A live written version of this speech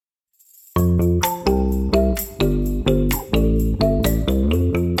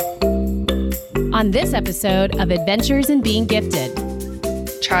on this episode of Adventures in Being Gifted.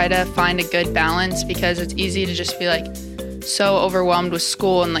 Try to find a good balance because it's easy to just be like so overwhelmed with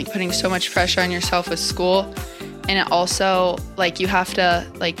school and like putting so much pressure on yourself with school. And it also like you have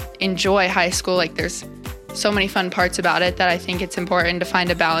to like enjoy high school. Like there's so many fun parts about it that I think it's important to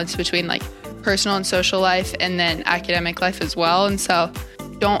find a balance between like personal and social life and then academic life as well. And so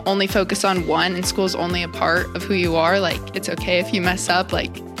don't only focus on one, and school's only a part of who you are. Like it's okay if you mess up,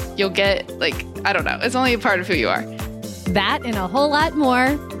 like you'll get like, I don't know, it's only a part of who you are. That and a whole lot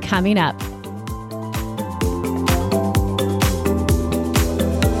more coming up.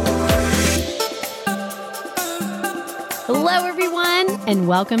 Hello, everyone, and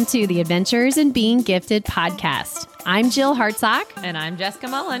welcome to the Adventures in Being Gifted podcast. I'm Jill Hartsock. And I'm Jessica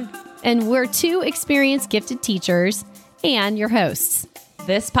Mullen. And we're two experienced gifted teachers and your hosts.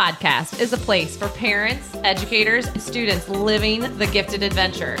 This podcast is a place for parents, educators, and students living the gifted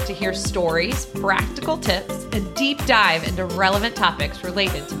adventure to hear stories, practical tips, and deep dive into relevant topics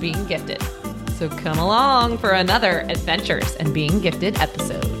related to being gifted. So come along for another Adventures in Being Gifted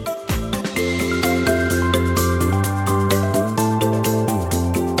episode.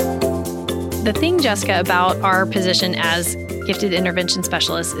 The thing, Jessica, about our position as gifted intervention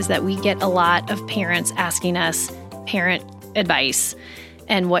specialists is that we get a lot of parents asking us parent advice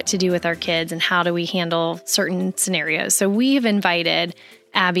and what to do with our kids and how do we handle certain scenarios. So we've invited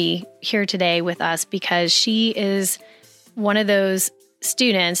Abby here today with us because she is one of those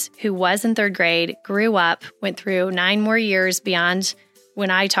students who was in third grade, grew up, went through 9 more years beyond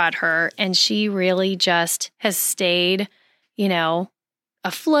when I taught her, and she really just has stayed,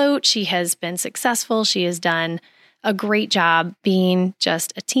 afloat. She has been successful. She has done a great job being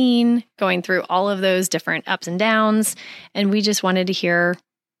just a teen, going through all of those different ups and downs. And we just wanted to hear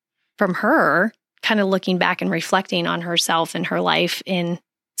from her, kind of looking back and reflecting on herself and her life in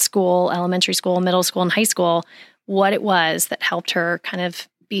school, elementary school, middle school, and high school, what it was that helped her kind of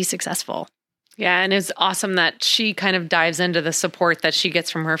be successful. Yeah, and it's awesome that she kind of dives into the support that she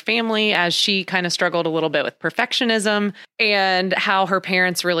gets from her family as she kind of struggled a little bit with perfectionism and how her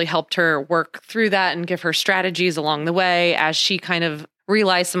parents really helped her work through that and give her strategies along the way as she kind of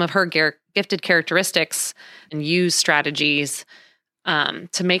realized some of her gifted characteristics and use strategies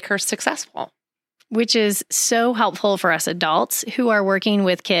to make her successful. Which is so helpful for us adults who are working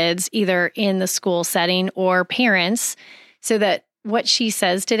with kids either in the school setting or parents, so that what she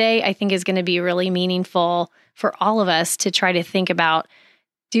says today, I think, is going to be really meaningful for all of us to try to think about,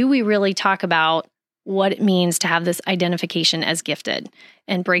 do we really talk about what it means to have this identification as gifted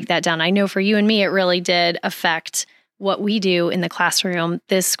and break that down? I know for you and me, it really did affect what we do in the classroom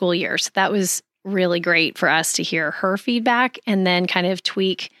this school year. So that was really great for us to hear her feedback and then kind of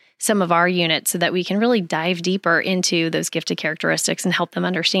tweak some of our units so that we can really dive deeper into those gifted characteristics and help them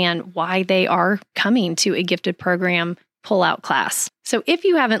understand why they are coming to a gifted program pull-out class. So if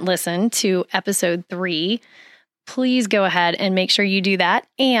you haven't listened to episode 3, please go ahead and make sure you do that.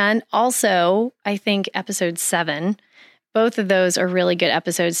 And also, I think episode 7, both of those are really good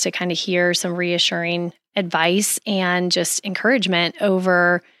episodes to kind of hear some reassuring advice and just encouragement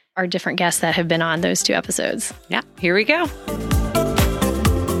over our different guests that have been on those 2 episodes. Yeah, here we go.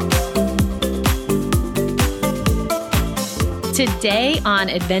 Today on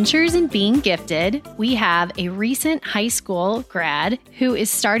Adventures in Being Gifted, we have a recent high school grad who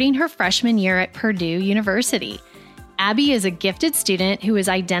is starting her freshman year at Purdue University. Abby is a gifted student who is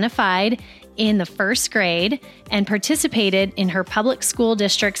identified in the 1st grade and participated in her public school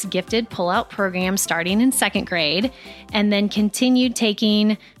district's gifted pull-out program starting in 2nd grade, and then continued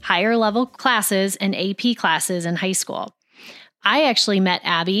taking higher level classes and AP classes in high school. I actually met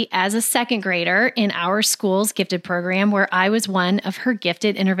Abby as a 2nd grader in our school's gifted program, where I was one of her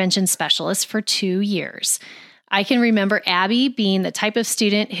gifted intervention specialists for 2 years. I can remember Abby being the type of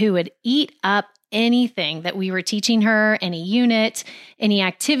student who would eat up anything that we were teaching her, any unit, any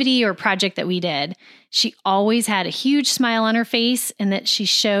activity or project that we did. She always had a huge smile on her face and that she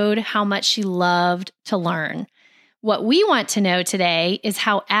showed how much she loved to learn. What we want to know today is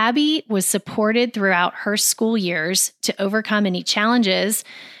how Abby was supported throughout her school years to overcome any challenges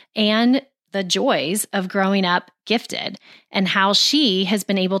and the joys of growing up gifted, and how she has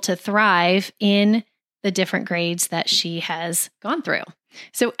been able to thrive in the different grades that she has gone through.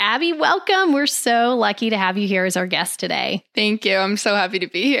 So Abby, welcome. We're so lucky to have you here as our guest today. Thank you. I'm so happy to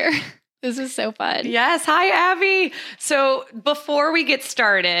be here. This is so fun. Yes. Hi, Abby. So before we get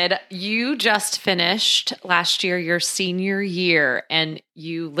started, you just finished last year, your senior year, and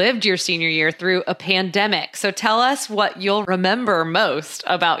you lived your senior year through a pandemic. So tell us what you'll remember most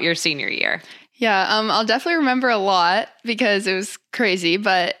about your senior year. Yeah, I'll definitely remember a lot because it was crazy,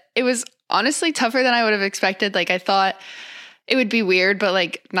 but it was honestly tougher than I would have expected. Like I thought it would be weird, but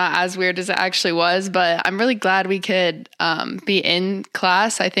like not as weird as it actually was. But I'm really glad we could be in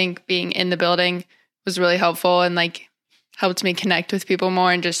class. I think being in the building was really helpful and like helped me connect with people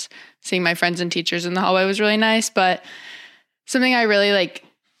more, and just seeing my friends and teachers in the hallway was really nice. But something I really like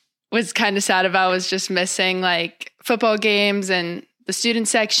was kind of sad about was just missing like football games and the student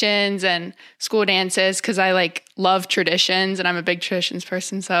sections and school dances, because I like love traditions and I'm a big traditions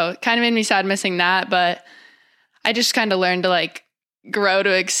person. So it kind of made me sad missing that. But I just kind of learned to like grow to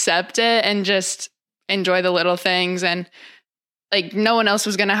accept it and just enjoy the little things. And like no one else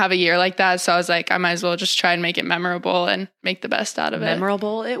was going to have a year like that. So I was like, I might as well just try and make it memorable and make the best out of it.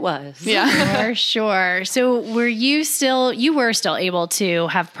 Memorable it was. Yeah. For sure. So you were still able to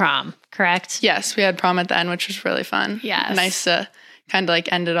have prom, correct? Yes, we had prom at the end, which was really fun. Yes. Nice to kind of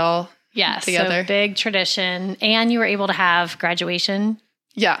like end it all together. So big tradition. And you were able to have graduation.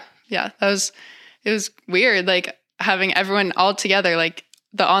 Yeah. It was weird, like having everyone all together, like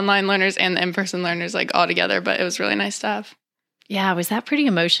the online learners and the in-person learners like all together, but it was really nice to have. Yeah. Was that pretty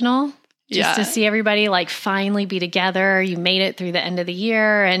emotional? Just to see everybody like finally be together. You made it through the end of the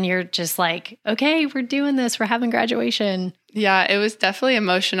year and you're just like, okay, we're doing this. We're having graduation. Yeah, it was definitely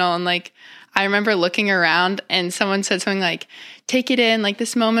emotional. And like, I remember looking around and someone said something like, take it in, like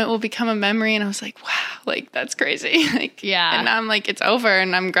this moment will become a memory. And I was like, wow, like that's crazy. Like, yeah. And now I'm like, it's over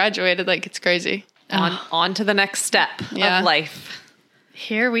and I'm graduated. Like it's crazy. On to the next step of life.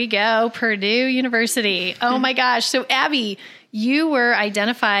 Here we go. Purdue University. Oh my gosh. So Abby, you were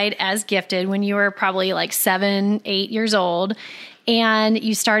identified as gifted when you were probably like 7, 8 years old, and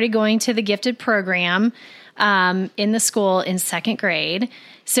you started going to the gifted program in the school in 2nd grade.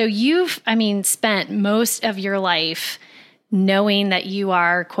 So you've, spent most of your life knowing that you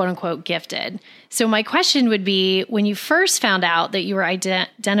are quote unquote gifted. So my question would be, when you first found out that you were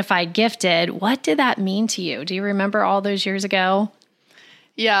identified gifted, what did that mean to you? Do you remember all those years ago?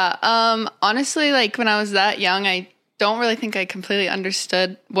 Yeah. Honestly, like when I was that young, I don't really think I completely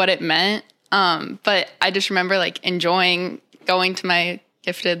understood what it meant. But I just remember like enjoying going to my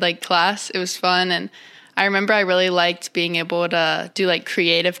gifted like class. It was fun. And I remember I really liked being able to do like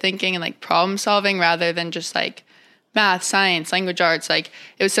creative thinking and like problem solving rather than just like math, science, language arts. Like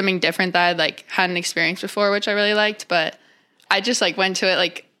it was something different that I'd like hadn't experienced before, which I really liked. But I just like went to it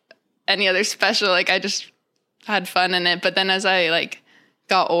like any other special. Like I just had fun in it. But then as I like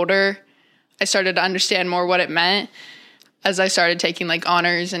got older, I started to understand more what it meant as I started taking like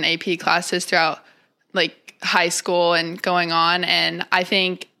honors and AP classes throughout like high school and going on. And I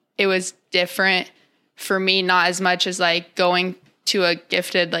think it was different for me, not as much as like going to a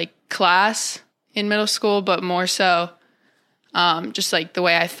gifted like class in middle school, but more so just like the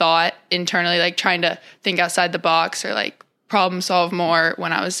way I thought internally, like trying to think outside the box or like problem solve more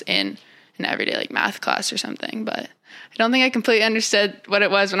when I was in an everyday like math class or something. But I don't think I completely understood what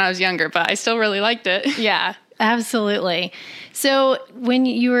it was when I was younger, but I still really liked it. Yeah, absolutely. So when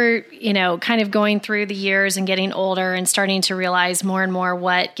you were, kind of going through the years and getting older and starting to realize more and more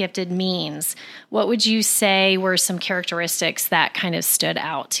what gifted means, what would you say were some characteristics that kind of stood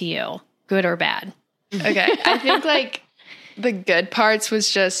out to you, good or bad? Okay. I think like the good parts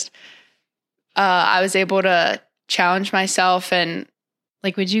was just I was able to challenge myself. And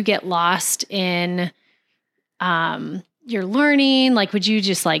like, would you get lost in your learning? Like, would you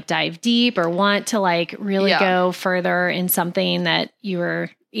just like dive deep or want to like really go further in something that you were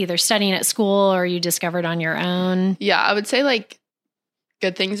either studying at school or you discovered on your own? Yeah, I would say like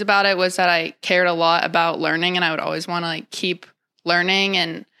good things about it was that I cared a lot about learning and I would always want to like keep learning.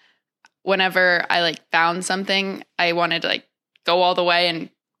 And whenever I like found something, I wanted to like go all the way and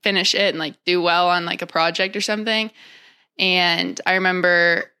finish it and like do well on like a project or something. And I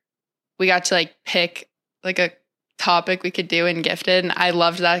remember we got to like pick like a topic we could do in gifted, and I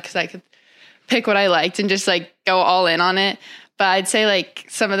loved that because I could pick what I liked and just like go all in on it. But I'd say like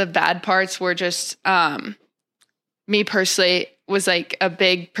some of the bad parts were just me personally was like a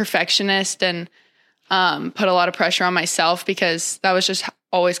big perfectionist and put a lot of pressure on myself because that was just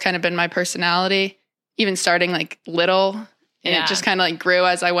always kind of been my personality, even starting like little, and it just kind of like grew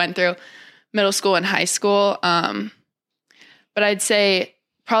as I went through middle school and high school. But I'd say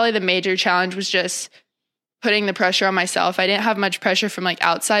probably the major challenge was just putting the pressure on myself. I didn't have much pressure from like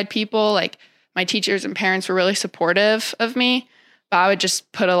outside people. Like my teachers and parents were really supportive of me, but I would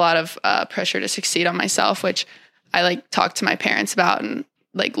just put a lot of pressure to succeed on myself, which I like talked to my parents about and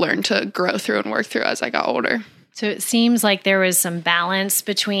like learned to grow through and work through as I got older. So it seems like there was some balance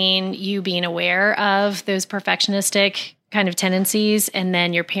between you being aware of those perfectionistic kind of tendencies and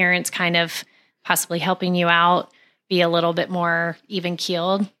then your parents kind of possibly helping you out be a little bit more even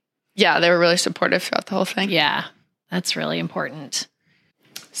keeled. Yeah, they were really supportive throughout the whole thing. Yeah, that's really important.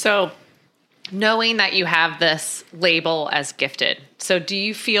 So knowing that you have this label as gifted, so do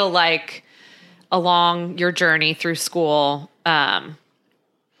you feel like along your journey through school, the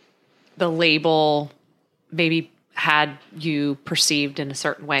label maybe had you perceived in a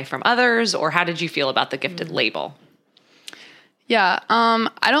certain way from others, or how did you feel about the gifted label? Yeah,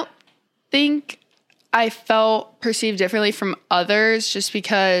 I don't think I felt perceived differently from others just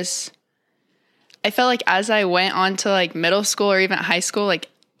because I felt like as I went on to like middle school or even high school, like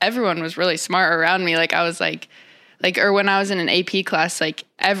everyone was really smart around me. Like I was like, or when I was in an AP class, like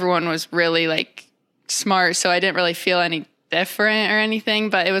everyone was really like smart. So I didn't really feel any different or anything,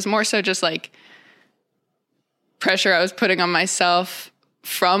 but it was more so just like pressure I was putting on myself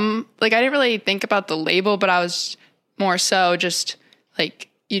from, like, I didn't really think about the label, but I was more so just like,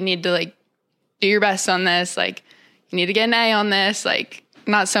 you need to like do your best on this. Like you need to get an A on this. Like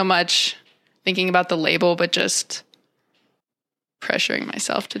not so much thinking about the label, but just pressuring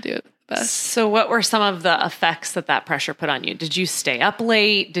myself to do it the best. So what were some of the effects that pressure put on you? Did you stay up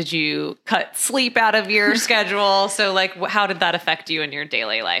late? Did you cut sleep out of your schedule? So like, how did that affect you in your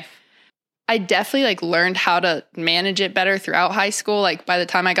daily life? I definitely like learned how to manage it better throughout high school. Like by the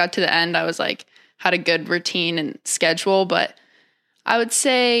time I got to the end, I was like, had a good routine and schedule, but I would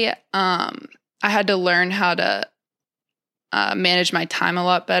say, I had to learn how to manage my time a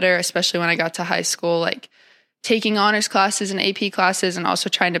lot better, especially when I got to high school, like taking honors classes and AP classes and also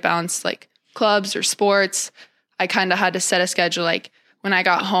trying to balance like clubs or sports. I kind of had to set a schedule. Like when I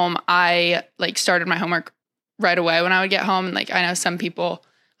got home, I like started my homework right away when I would get home. And like, I know some people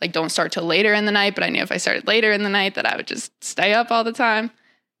like don't start till later in the night, but I knew if I started later in the night that I would just stay up all the time.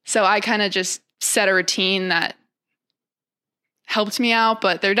 So I kind of just set a routine that helped me out.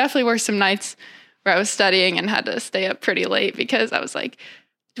 But there definitely were some nights where I was studying and had to stay up pretty late because I was like,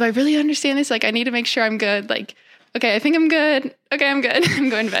 do I really understand this? Like, I need to make sure I'm good. Like, okay, I think I'm good. Okay, I'm good. I'm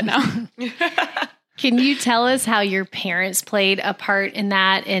going to bed now. Can you tell us how your parents played a part in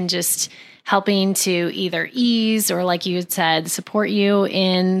that and just helping to either ease or, like you had said, support you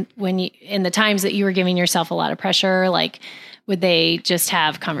in the times that you were giving yourself a lot of pressure? Like, would they just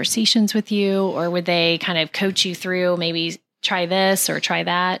have conversations with you, or would they kind of coach you through maybe try this or try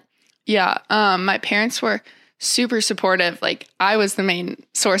that? Yeah. My parents were super supportive. Like I was the main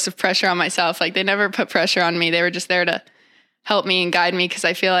source of pressure on myself. Like they never put pressure on me. They were just there to help me and guide me. Cause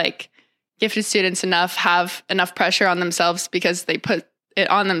I feel like gifted students have enough pressure on themselves because they put it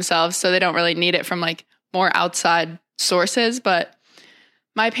on themselves. So they don't really need it from like more outside sources. But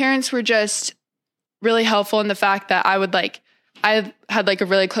my parents were just really helpful in the fact that I had like a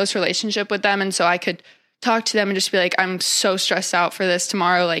really close relationship with them. And so I could talk to them and just be like, I'm so stressed out for this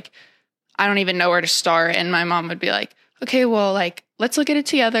tomorrow. Like, I don't even know where to start. And my mom would be like, okay, well, like, let's look at it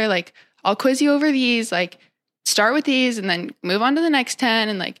together. Like, I'll quiz you over these, like, start with these and then move on to the next 10.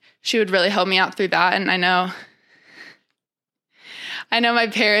 And like, she would really help me out through that. And I know my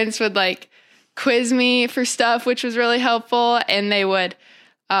parents would like quiz me for stuff, which was really helpful. And they would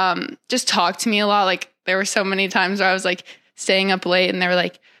just talk to me a lot. Like, there were so many times where I was like staying up late and they were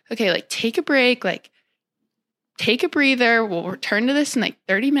like, okay, like, take a break, like, take a breather. We'll return to this in like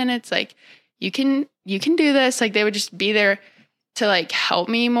 30 minutes. Like you can do this. Like they would just be there to like help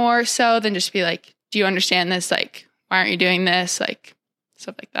me more so than just be like, do you understand this? Like, why aren't you doing this? Like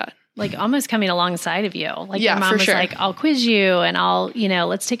stuff like that. Like almost coming alongside of you. Like yeah, your mom for was sure. like, I'll quiz you and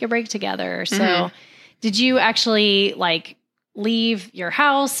let's take a break together. So did you actually like leave your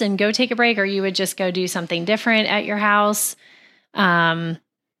house and go take a break, or you would just go do something different at your house?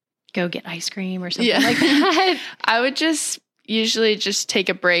 Go get ice cream or something like that? I would just usually just take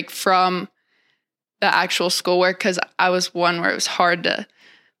a break from the actual schoolwork because I was one where it was hard to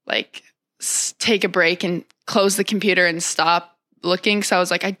like take a break and close the computer and stop looking. So I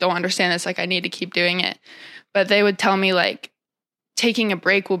was like, I don't understand this. Like I need to keep doing it. But they would tell me like taking a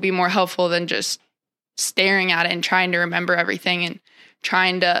break will be more helpful than just staring at it and trying to remember everything and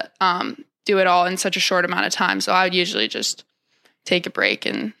trying to do it all in such a short amount of time. So I would usually just take a break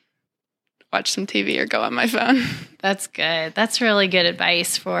and watch some TV or go on my phone. That's good. That's really good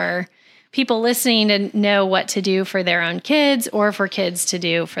advice for people listening to know what to do for their own kids or for kids to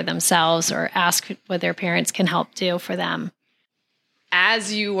do for themselves or ask what their parents can help do for them.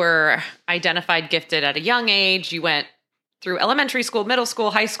 As you were identified gifted at a young age, you went through elementary school, middle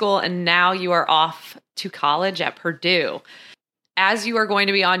school, high school, and now you are off to college at Purdue. As you are going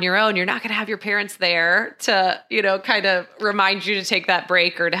to be on your own, you're not going to have your parents there to, kind of remind you to take that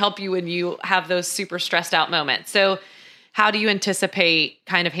break or to help you when you have those super stressed out moments. So how do you anticipate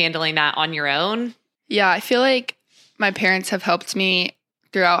kind of handling that on your own? Yeah, I feel like my parents have helped me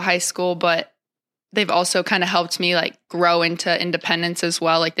throughout high school, but they've also kind of helped me like grow into independence as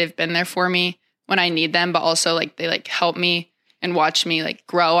well. Like they've been there for me when I need them, but also like they like help me and watch me like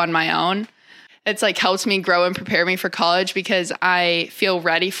grow on my own. It's like helped me grow and prepare me for college because I feel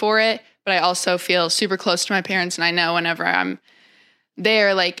ready for it, but I also feel super close to my parents. And I know whenever I'm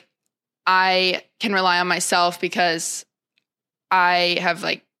there, like I can rely on myself because I have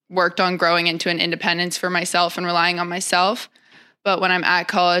like worked on growing into an independence for myself and relying on myself. But when I'm at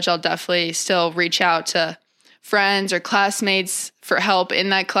college, I'll definitely still reach out to friends or classmates for help in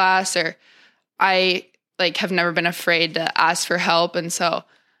that class, or I like have never been afraid to ask for help. And so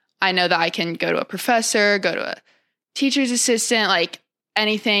I know that I can go to a professor, go to a teacher's assistant, like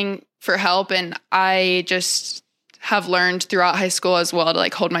anything for help. And I just have learned throughout high school as well to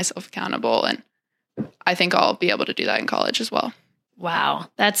like hold myself accountable. And I think I'll be able to do that in college as well. Wow.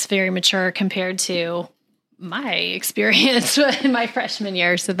 That's very mature compared to my experience in my freshman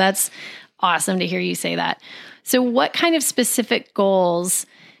year. So that's awesome to hear you say that. So what kind of specific goals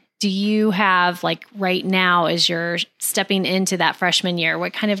do you have like right now as you're stepping into that freshman year?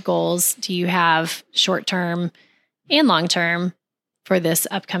 What kind of goals do you have short-term and long-term for this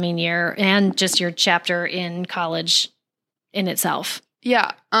upcoming year and just your chapter in college in itself?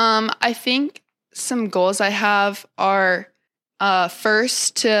 Yeah. I think some goals I have are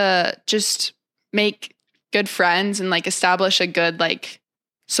first to just make good friends and like establish a good like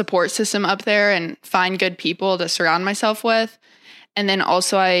support system up there and find good people to surround myself with. And then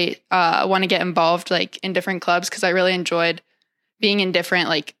also I want to get involved like in different clubs because I really enjoyed being in different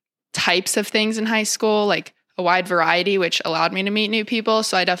like types of things in high school, like a wide variety, which allowed me to meet new people.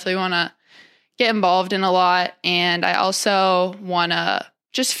 So I definitely want to get involved in a lot. And I also want to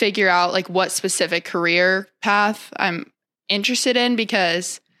just figure out like what specific career path I'm interested in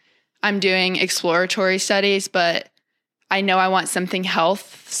because I'm doing exploratory studies, but I know I want something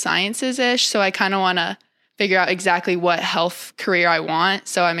health sciences-ish. So I kind of want to figure out exactly what health career I want.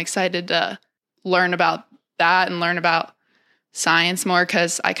 So I'm excited to learn about that and learn about science more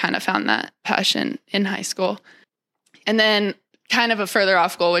because I kind of found that passion in high school. And then kind of a further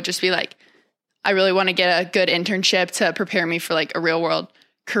off goal would just be like, I really want to get a good internship to prepare me for like a real world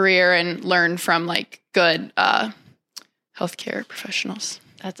career and learn from like good healthcare professionals.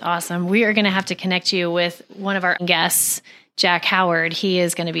 That's awesome. We are going to have to connect you with one of our guests, Jack Howard. He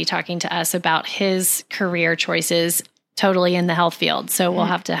is going to be talking to us about his career choices totally in the health field. So we'll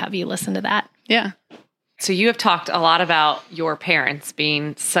have to have you listen to that. Yeah. So you have talked a lot about your parents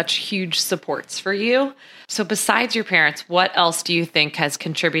being such huge supports for you. So besides your parents, what else do you think has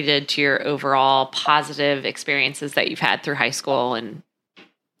contributed to your overall positive experiences that you've had through high school and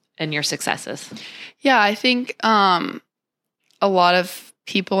your successes? Yeah, I think a lot of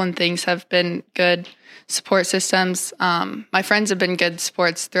people and things have been good support systems. My friends have been good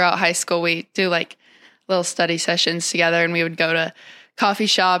supports throughout high school. We do like little study sessions together and we would go to coffee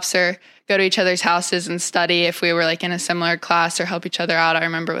shops or go to each other's houses and study if we were like in a similar class or help each other out. I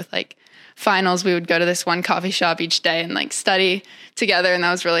remember with like finals, we would go to this one coffee shop each day and like study together. And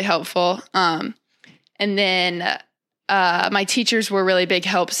that was really helpful. And then my teachers were really big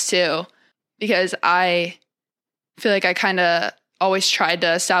helps too, because I feel like I kind of always tried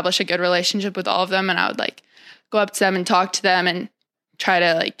to establish a good relationship with all of them. And I would like go up to them and talk to them and try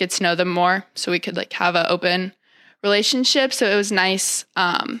to like get to know them more so we could like have an open relationship. So it was nice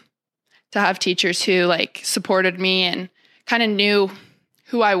to have teachers who like supported me and kind of knew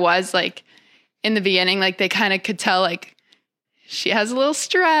who I was like in the beginning. Like they kind of could tell like she has a little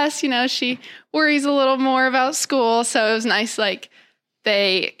stress, you know, she worries a little more about school. So it was nice like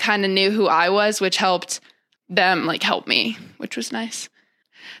they kind of knew who I was, which helped them like help me, which was nice.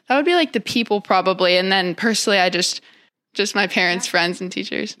 That would be like the people probably. And then personally, I just my parents, friends, and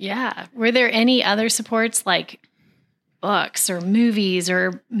teachers. Yeah. Were there any other supports like books or movies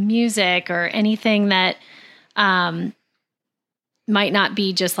or music or anything that might not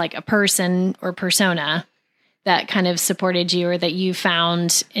be just like a person or persona that kind of supported you or that you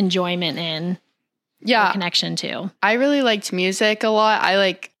found enjoyment in? Yeah. Or connection to? I really liked music a lot.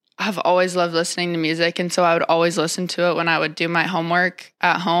 I've always loved listening to music. And so I would always listen to it when I would do my homework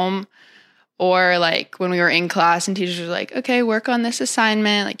at home or like when we were in class and teachers were like, okay, work on this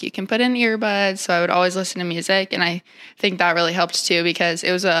assignment. Like you can put in earbuds. So I would always listen to music. And I think that really helped too, because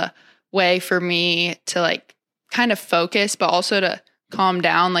it was a way for me to like kind of focus, but also to calm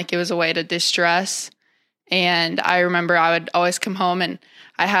down. Like it was a way to distress. And I remember I would always come home and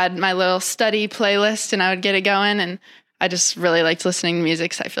I had my little study playlist and I would get it going. And I just really liked listening to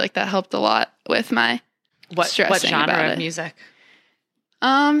music. So I feel like that helped a lot with my stressing what genre about of it. music?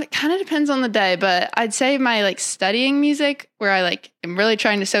 It kind of depends on the day, but I'd say my like studying music where I like am really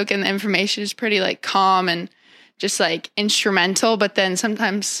trying to soak in the information is pretty like calm and just like instrumental, but then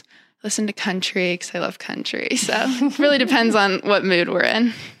sometimes listen to country because I love country. So it really depends on what mood we're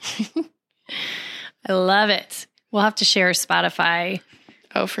in. I love it. We'll have to share Spotify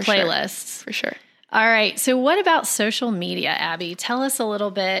for playlists. Sure. For sure. All right. So what about social media, Abby? Tell us a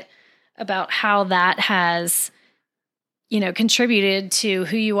little bit about how that has, contributed to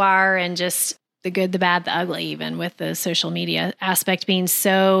who you are and just the good, the bad, the ugly, even with the social media aspect being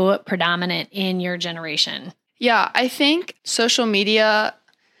so predominant in your generation. Yeah, I think social media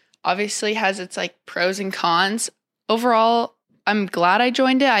obviously has its like pros and cons. Overall, I'm glad I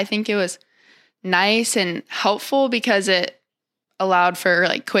joined it. I think it was nice and helpful because it allowed for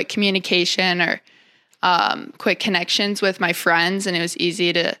like quick communication or quick connections with my friends, and it was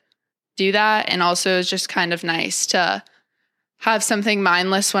easy to do that. And also it was just kind of nice to have something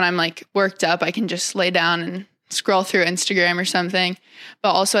mindless when I'm like worked up. I can just lay down and scroll through Instagram or something.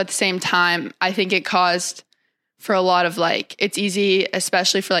 But also at the same time, I think it caused for a lot of like, it's easy,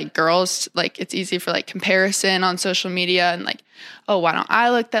 especially for like girls, like it's easy for like comparison on social media and like, oh, why don't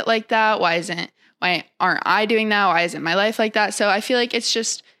I look that like that? Why aren't I doing that? Why isn't my life like that? So I feel like it's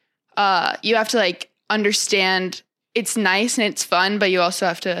just, you have to like understand it's nice and it's fun, but you also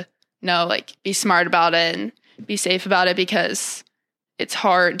have to know, like be smart about it and be safe about it because it's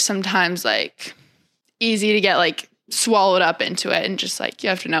hard sometimes, like easy to get like swallowed up into it and just like, you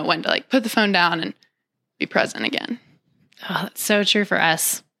have to know when to like put the phone down and be present again. Oh, that's so true for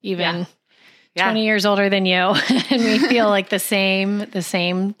us, even 20 years older than you. And we feel like the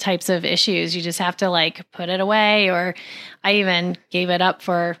same types of issues. You just have to like put it away. Or I even gave it up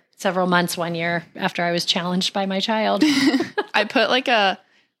for several months one year after I was challenged by my child. I put like a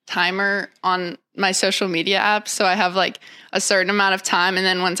timer on my social media app. So I have like a certain amount of time. And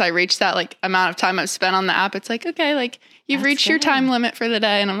then once I reach that like amount of time I've spent on the app, it's like, okay, like you've reached your time limit for the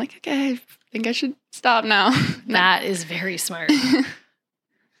day. And I'm like, okay, I think I should stop now. That is very smart.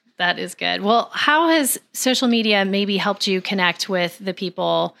 That is good. Well, how has social media maybe helped you connect with the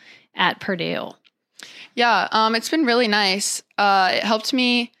people at Purdue? Yeah, it's been really nice. It helped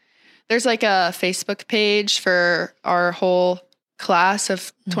me. There's like a Facebook page for our whole class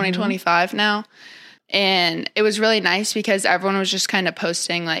of 2025 now. And it was really nice because everyone was just kind of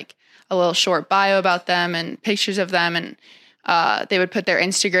posting like a little short bio about them and pictures of them. And they would put their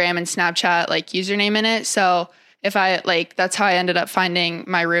Instagram and Snapchat like username in it. So if I like, that's how I ended up finding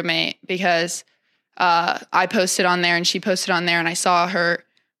my roommate because I posted on there and she posted on there and I saw her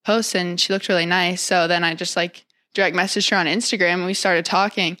post and she looked really nice. So then I just like direct messaged her on Instagram and we started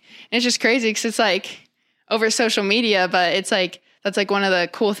talking. And it's just crazy because it's like over social media, but it's like, that's like one of the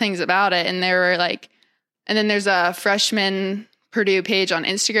cool things about it. And there were like, and then there's a freshman Purdue page on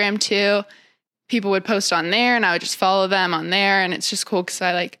Instagram too. People would post on there and I would just follow them on there. And it's just cool because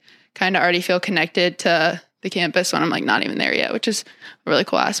I like kind of already feel connected to the campus when I'm like not even there yet, which is a really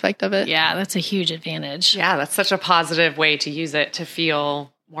cool aspect of it. Yeah, that's a huge advantage. Yeah, that's such a positive way to use it to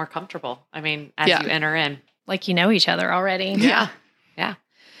feel more comfortable. I mean, as you enter in. Like you know each other already. Yeah.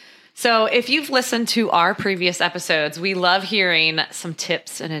 So if you've listened to our previous episodes, we love hearing some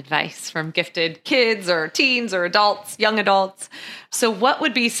tips and advice from gifted kids or teens or adults, young adults. So what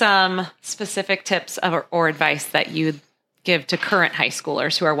would be some specific tips or advice that you'd give to current high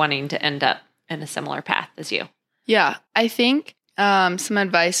schoolers who are wanting to end up in a similar path as you? Yeah, I think some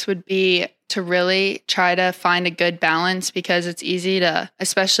advice would be to really try to find a good balance because it's easy to,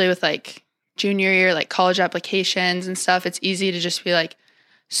 especially with like junior year, like college applications and stuff, it's easy to just be like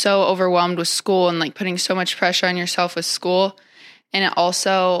so overwhelmed with school and like putting so much pressure on yourself with school. And it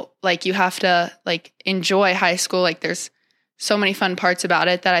also like you have to like enjoy high school. Like there's so many fun parts about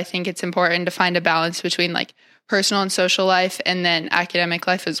it that I think it's important to find a balance between like personal and social life and then academic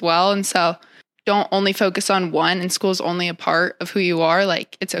life as well. And so don't only focus on one and school's only a part of who you are.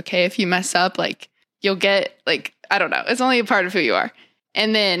 Like it's okay if you mess up, like you'll get like, I don't know, it's only a part of who you are.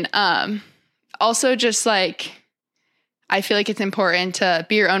 And then also just like, I feel like it's important to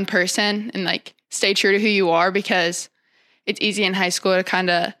be your own person and like stay true to who you are because it's easy in high school to kind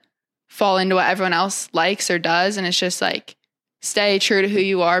of fall into what everyone else likes or does. And it's just like, stay true to who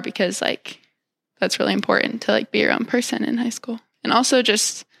you are because like, that's really important to like be your own person in high school. And also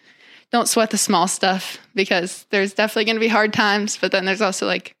just don't sweat the small stuff because there's definitely going to be hard times, but then there's also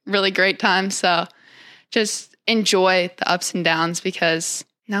like really great times. So just enjoy the ups and downs because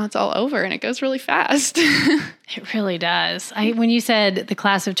now it's all over and it goes really fast. It really does. When you said the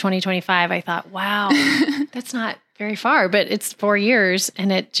class of 2025, I thought, wow, that's not very far, but it's 4 years and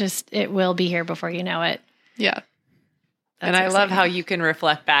it will be here before you know it. Yeah. And I love how you can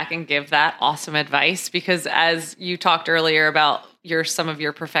reflect back and give that awesome advice, because as you talked earlier about some of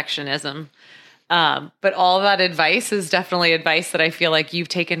your perfectionism, but all of that advice is definitely advice that I feel like you've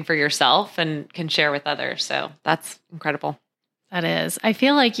taken for yourself and can share with others. So that's incredible. That is. I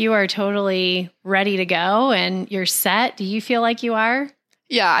feel like you are totally ready to go and you're set. Do you feel like you are?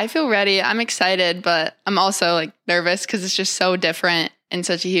 Yeah, I feel ready. I'm excited, but I'm also like nervous because it's just so different and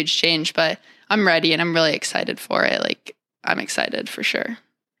such a huge change, but I'm ready and I'm really excited for it. Like, I'm excited for sure.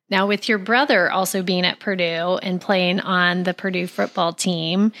 Now, with your brother also being at Purdue and playing on the Purdue football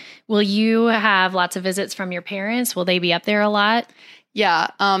team, will you have lots of visits from your parents? Will they be up there a lot? Yeah,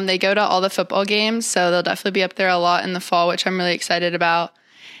 they go to all the football games, so they'll definitely be up there a lot in the fall, which I'm really excited about.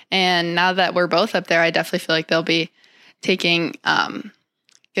 And now that we're both up there, I definitely feel like they'll be taking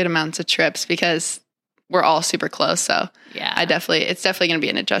good amounts of trips because we're all super close. So yeah, it's definitely going to be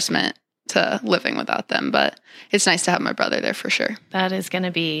an adjustment to living without them, but it's nice to have my brother there for sure. That is going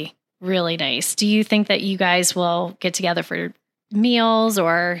to be really nice. Do you think that you guys will get together for meals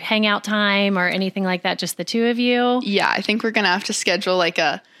or hangout time or anything like that, just the two of you? Yeah, I think we're going to have to schedule like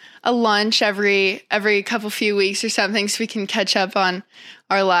a lunch every few weeks or something so we can catch up on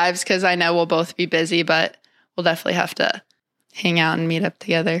our lives, because I know we'll both be busy, but we'll definitely have to hang out and meet up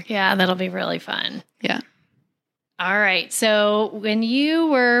together. Yeah, that'll be really fun. Yeah. All right. So when you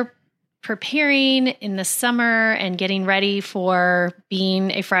were preparing in the summer and getting ready for being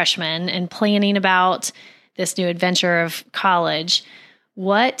a freshman and planning about this new adventure of college,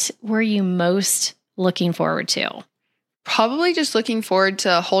 what were you most looking forward to? Probably just looking forward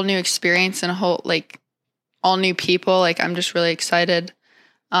to a whole new experience and all new people. Like, I'm just really excited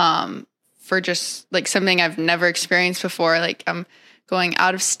for just like something I've never experienced before. Like, I'm going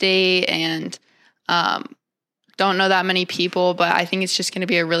out of state and don't know that many people, but I think it's just going to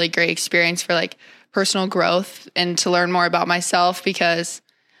be a really great experience for like personal growth and to learn more about myself, because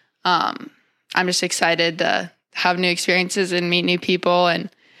I'm just excited to have new experiences and meet new people and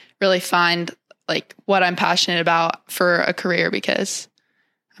really find like what I'm passionate about for a career, because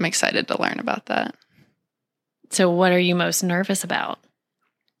I'm excited to learn about that. So what are you most nervous about?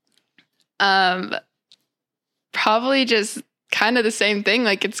 Probably just kind of the same thing.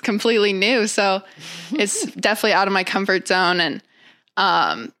 Like, it's completely new. So it's definitely out of my comfort zone,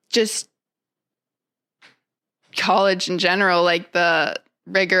 and just college in general, like the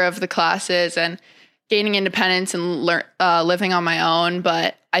rigor of the classes and gaining independence and living on my own.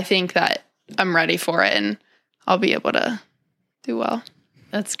 But I think that I'm ready for it and I'll be able to do well.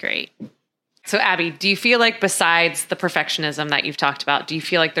 That's great. So Abby, do you feel like besides the perfectionism that you've talked about, do you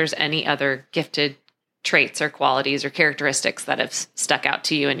feel like there's any other gifted traits or qualities or characteristics that have stuck out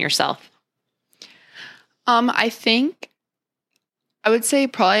to you and yourself? I think I would say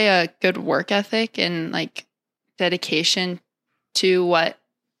probably a good work ethic and like dedication to what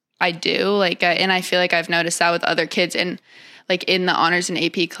I do. Like, and I feel like I've noticed that with other kids and like in the honors and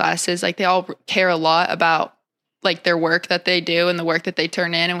AP classes, like they all care a lot about like their work that they do and the work that they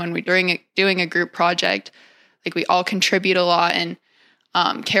turn in. And when we're doing a group project, like we all contribute a lot and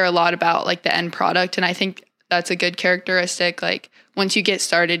care a lot about like the end product. And I think that's a good characteristic. Like, once you get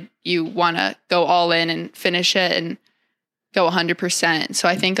started, you want to go all in and finish it and go 100%. So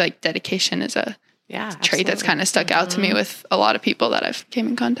I think like dedication is a trait that's kind of stuck out to me with a lot of people that I've came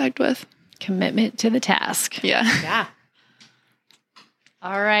in contact with. Commitment to the task. Yeah. Yeah.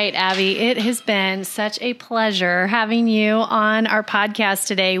 All right, Abby, it has been such a pleasure having you on our podcast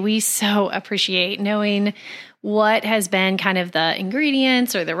today. We so appreciate knowing what has been kind of the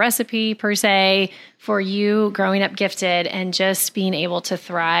ingredients or the recipe per se for you growing up gifted and just being able to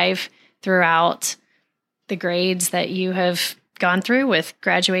thrive throughout the grades that you have gone through with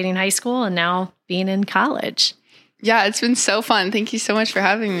graduating high school and now being in college. Yeah, it's been so fun. Thank you so much for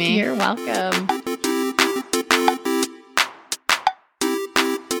having me. You're welcome.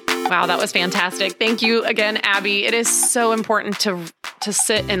 Wow, that was fantastic. Thank you again, Abby. It is so important to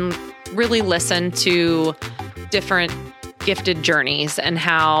sit and really listen to different gifted journeys and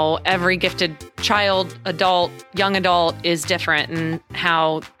how every gifted child, adult, young adult is different, and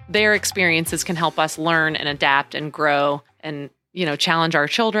how their experiences can help us learn and adapt and grow and, you know, challenge our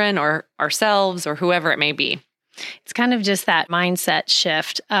children or ourselves or whoever it may be. It's kind of just that mindset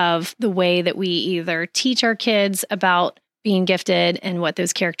shift of the way that we either teach our kids about being gifted and what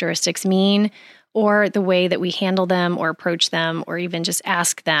those characteristics mean, or the way that we handle them or approach them or even just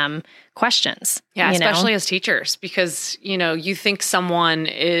ask them questions. Yeah, especially as teachers, because, you know, you think someone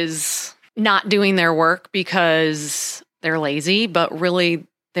is not doing their work because they're lazy, but really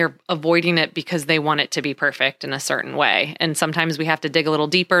they're avoiding it because they want it to be perfect in a certain way. And sometimes we have to dig a little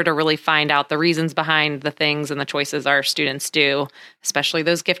deeper to really find out the reasons behind the things and the choices our students do, especially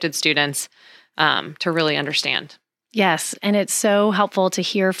those gifted students, to really understand. Yes. And it's so helpful to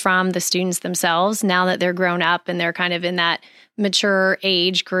hear from the students themselves now that they're grown up and they're kind of in that mature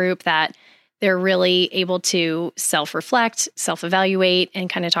age group, that they're really able to self-reflect, self-evaluate, and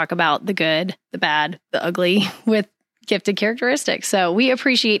kind of talk about the good, the bad, the ugly with gifted characteristics. So we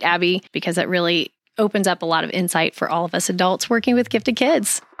appreciate Abby because it really opens up a lot of insight for all of us adults working with gifted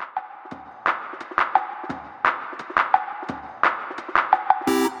kids.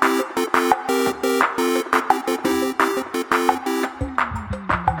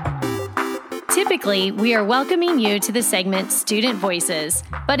 Typically, we are welcoming you to the segment Student Voices,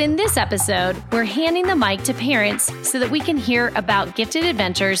 but in this episode, we're handing the mic to parents so that we can hear about gifted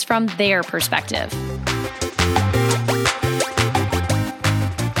adventures from their perspective.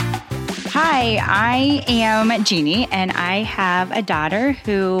 Hi, I am Jeannie, and I have a daughter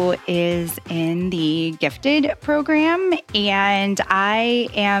who is in the gifted program, and I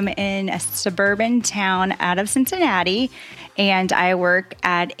am in a suburban town out of Cincinnati, and I work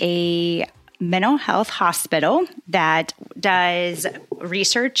at a mental health hospital that does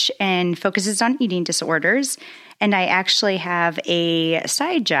research and focuses on eating disorders. And I actually have a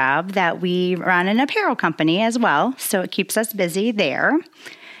side job that we run an apparel company as well, so it keeps us busy there.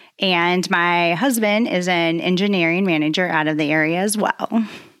 And my husband is an engineering manager out of the area as well.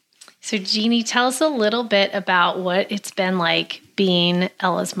 So Jeannie, tell us a little bit about what it's been like being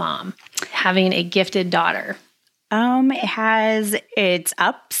Ella's mom, having a gifted daughter. It has its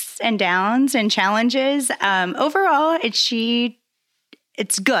ups and downs and challenges. Overall, it's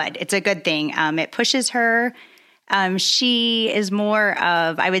good. It's a good thing. It pushes her. She is more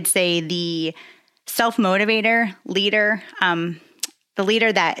of, I would say, the self-motivator leader, the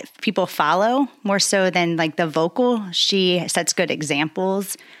leader that people follow more so than like the vocal. She sets good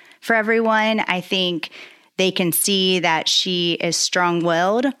examples for everyone. I think they can see that she is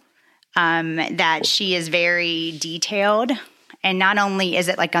strong-willed, that she is very detailed. And not only is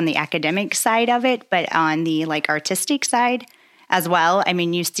it like on the academic side of it, but on the like artistic side as well. I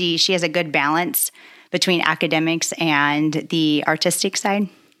mean, you see she has a good balance between academics and the artistic side.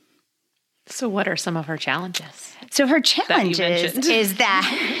 So what are some of her challenges? So her challenges is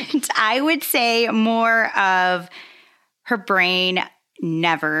that I would say more of her brain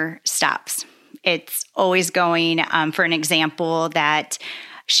never stops. It's always going. For an example, that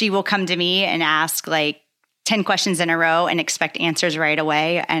she will come to me and ask like 10 questions in a row and expect answers right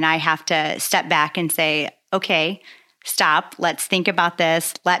away. And I have to step back and say, okay, stop. Let's think about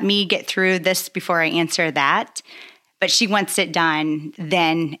this. Let me get through this before I answer that. But she wants it done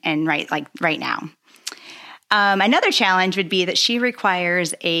then and right now. Another challenge would be that she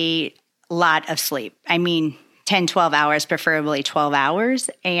requires a lot of sleep. I mean, 10, 12 hours, preferably 12 hours.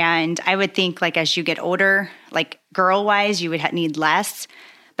 And I would think like as you get older, like girl-wise, you would need less.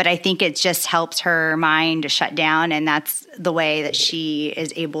 But I think it just helps her mind to shut down. And that's the way that she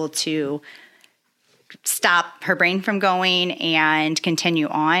is able to stop her brain from going and continue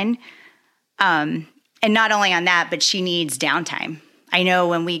on. And not only on that, but she needs downtime. I know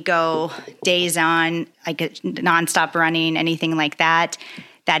when we go days on, like nonstop running, anything like that,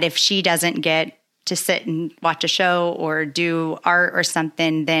 that if she doesn't get to sit and watch a show or do art or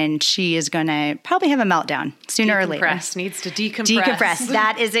something, then she is going to probably have a meltdown sooner or later. Needs to decompress. Decompress.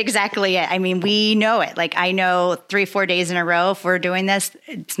 That is exactly it. I mean, we know it. Like I know 3-4 days in a row, if we're doing this,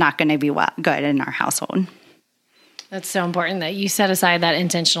 it's not going to be good in our household. That's so important that you set aside that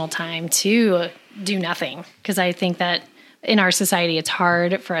intentional time to do nothing, because I think that in our society, it's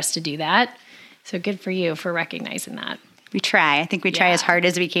hard for us to do that. So good for you for recognizing that. We try. I think we try as hard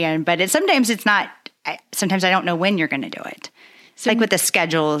as we can, but sometimes it's not. Sometimes I don't know when you're going to do it. It's like with the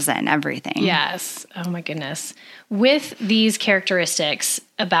schedules and everything. Yes. Oh my goodness. With these characteristics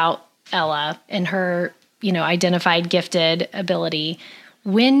about Ella and her, identified gifted ability,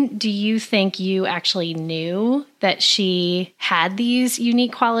 when do you think you actually knew that she had these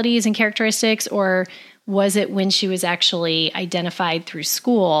unique qualities and characteristics, or was it when she was actually identified through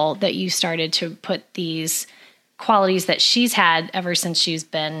school that you started to put these qualities that she's had ever since she's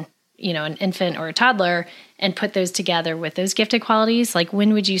been, an infant or a toddler, and put those together with those gifted qualities? Like,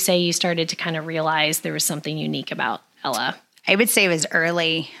 when would you say you started to kind of realize there was something unique about Ella? I would say it was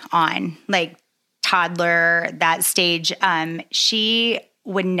early on, like toddler, that stage. She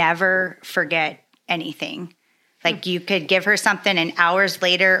would never forget anything. Like you could give her something and hours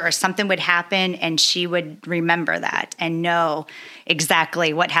later or something would happen and she would remember that and know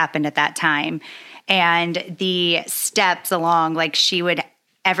exactly what happened at that time. And the steps along, like she would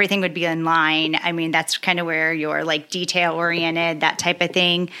everything would be in line. I mean, that's kind of where you're like detail oriented, that type of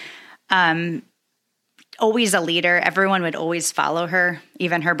thing. Always a leader. Everyone would always follow her,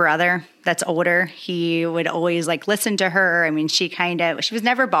 even her brother that's older. He would always like listen to her. I mean, she was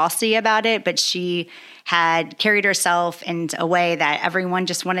never bossy about it, but she had carried herself in a way that everyone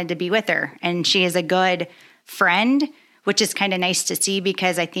just wanted to be with her. And she is a good friend, which is kind of nice to see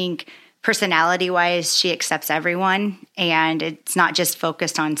because I think personality wise, she accepts everyone and it's not just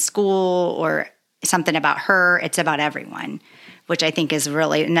focused on school or something about her. It's about everyone, which I think is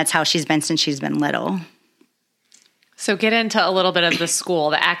really, and that's how she's been since she's been little. So get into a little bit of the school,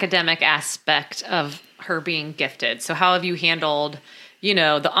 the academic aspect of her being gifted. So how have you handled,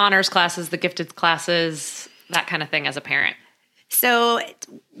 the honors classes, the gifted classes, that kind of thing as a parent? So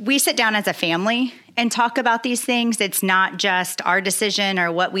we sit down as a family and talk about these things. It's not just our decision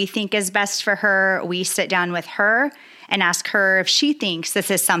or what we think is best for her. We sit down with her and ask her if she thinks this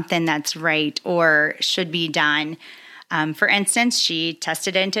is something that's right or should be done. For instance, she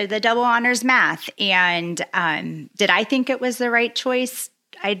tested into the double honors math. And did I think it was the right choice?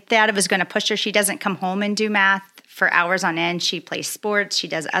 I thought it was going to push her. She doesn't come home and do math for hours on end. She plays sports. She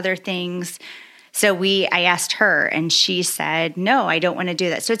does other things. So I asked her and she said, no, I don't want to do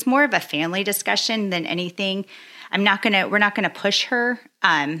that. So it's more of a family discussion than anything. We're not going to push her.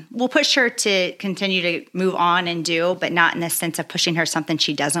 We'll push her to continue to move on and do, but not in the sense of pushing her something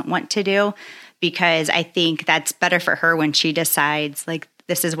she doesn't want to do, because I think that's better for her when she decides, like,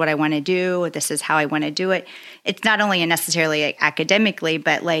 this is what I want to do, this is how I want to do it. It's not only necessarily academically,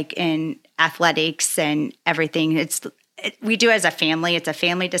 but like in athletics and everything. We do as a family. It's a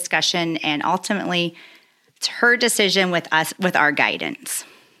family discussion, and ultimately, it's her decision with us, with our guidance.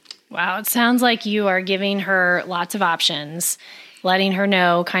 Wow, it sounds like you are giving her lots of options, letting her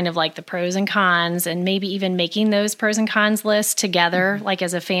know kind of like the pros and cons, and maybe even making those pros and cons lists together, like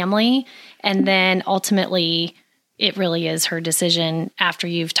as a family. And then ultimately, it really is her decision after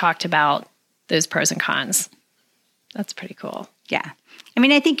you've talked about those pros and cons. That's pretty cool. Yeah. I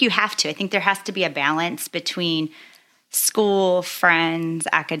mean, I think you have to. I think there has to be a balance between school, friends,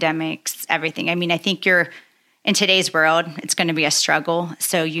 academics, everything. I mean, I think in today's world, it's going to be a struggle.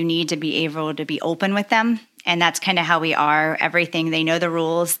 So you need to be able to be open with them. And that's kind of how we are. Everything, they know the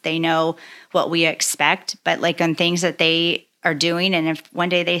rules, they know what we expect, but like on things that they are doing. And if one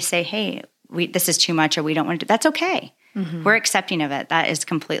day they say, hey, this is too much or we don't want to do, that's okay. Mm-hmm. We're accepting of it. That is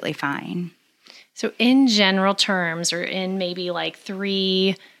completely fine. So in general terms, or in maybe like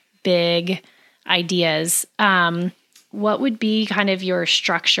 3 big ideas, what would be kind of your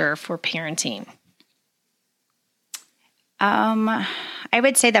structure for parenting? I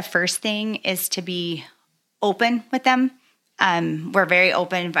would say the first thing is to be open with them. We're very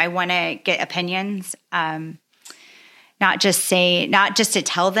open. I want to get opinions, not just to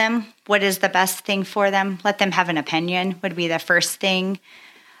tell them what is the best thing for them. Let them have an opinion would be the first thing.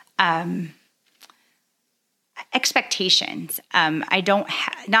 Expectations.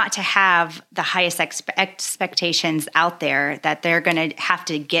 Not to have the highest expectations out there that they're going to have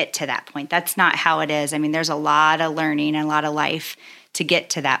to get to that point. That's not how it is. I mean, there's a lot of learning and a lot of life to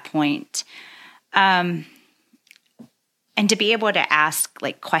get to that point. And to be able to ask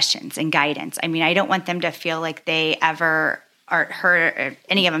like questions and guidance. I mean, I don't want them to feel like they ever are hurt, or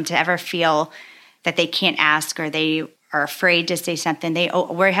any of them to ever feel that they can't ask or they are afraid to say something.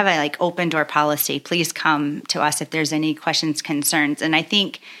 We have a like open door policy. Please come to us if there's any questions, concerns. And I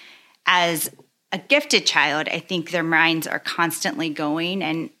think as a gifted child, I think their minds are constantly going.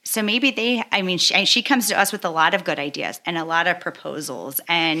 And so maybe she comes to us with a lot of good ideas and a lot of proposals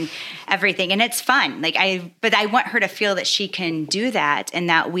and everything. And it's fun. But I want her to feel that she can do that and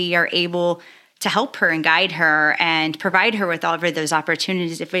that we are able to help her and guide her and provide her with all of those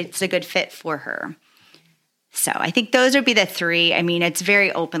opportunities if it's a good fit for her. So I think those would be the 3. I mean, it's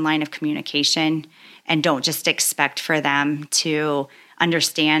very open line of communication, and don't just expect for them to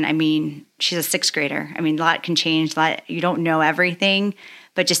understand. I mean, she's a 6th grader. I mean, a lot can change. You don't know everything,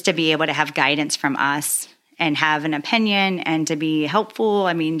 but just to be able to have guidance from us and have an opinion and to be helpful.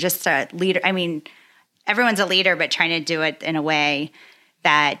 I mean, just a leader. I mean, everyone's a leader, but trying to do it in a way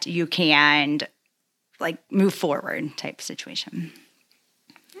that you can like move forward type situation.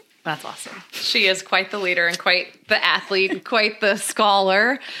 That's awesome. She is quite the leader and quite the athlete, quite the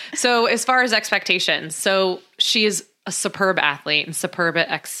scholar. So as far as expectations, so she is a superb athlete and superb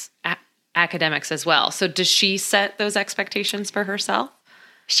at academics as well. So does she set those expectations for herself?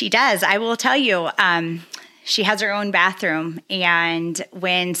 She does. I will tell you, she has her own bathroom. And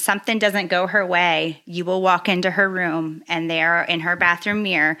when something doesn't go her way, you will walk into her room and there in her bathroom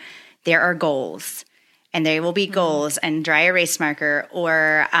mirror, there are goals. and there will be goals and dry erase marker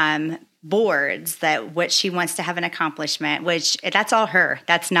or boards that what she wants to have an accomplishment, which that's all her.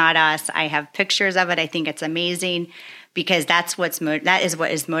 That's not us. I have pictures of it. I think it's amazing because that is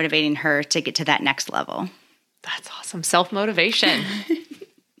what is motivating her to get to that next level. That's awesome. Self-motivation.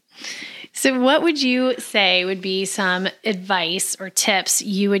 So what would you say would be some advice or tips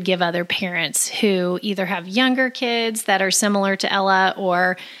you would give other parents who either have younger kids that are similar to Ella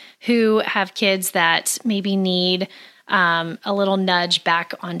or who have kids that maybe need a little nudge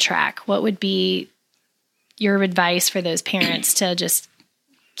back on track? What would be your advice for those parents to just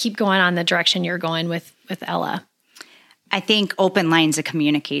keep going on the direction you're going with Ella? I think open lines of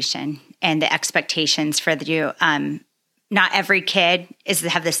communication and the expectations for you. Not every kid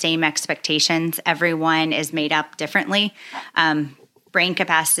have the same expectations. Everyone is made up differently. Brain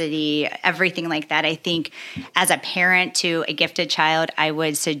capacity, everything like that. I think as a parent to a gifted child, I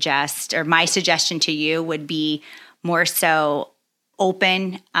would suggest, or my suggestion to you would be more so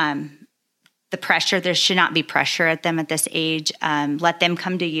open. The pressure, there should not be pressure at them at this age. Let them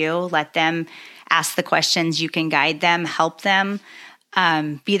come to you. Let them ask the questions. You can guide them, help them.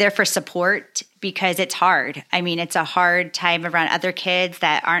 Be there for support because it's hard. I mean, it's a hard time around other kids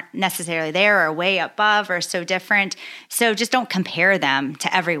that aren't necessarily there or way above or so different. So just don't compare them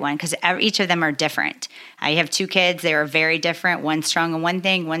to everyone because each of them are different. I have 2 kids. They are very different. One strong in one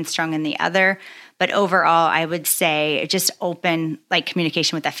thing, one strong in the other. But overall, I would say just open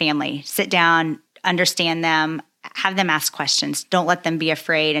communication with the family. Sit down, understand them, have them ask questions. Don't let them be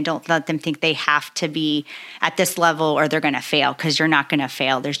afraid and don't let them think they have to be at this level or they're going to fail because you're not going to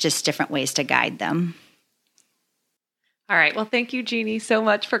fail. There's just different ways to guide them. All right. Well, thank you, Jeannie, so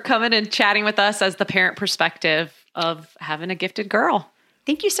much for coming and chatting with us as the parent perspective of having a gifted girl.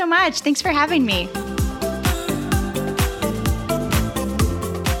 Thank you so much. Thanks for having me.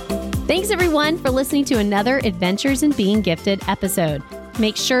 Thanks, everyone, for listening to another Adventures in Being Gifted episode.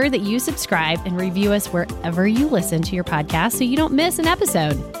 Make sure that you subscribe and review us wherever you listen to your podcast so you don't miss an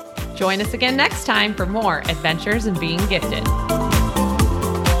episode. Join us again next time for more Adventures in Being Gifted.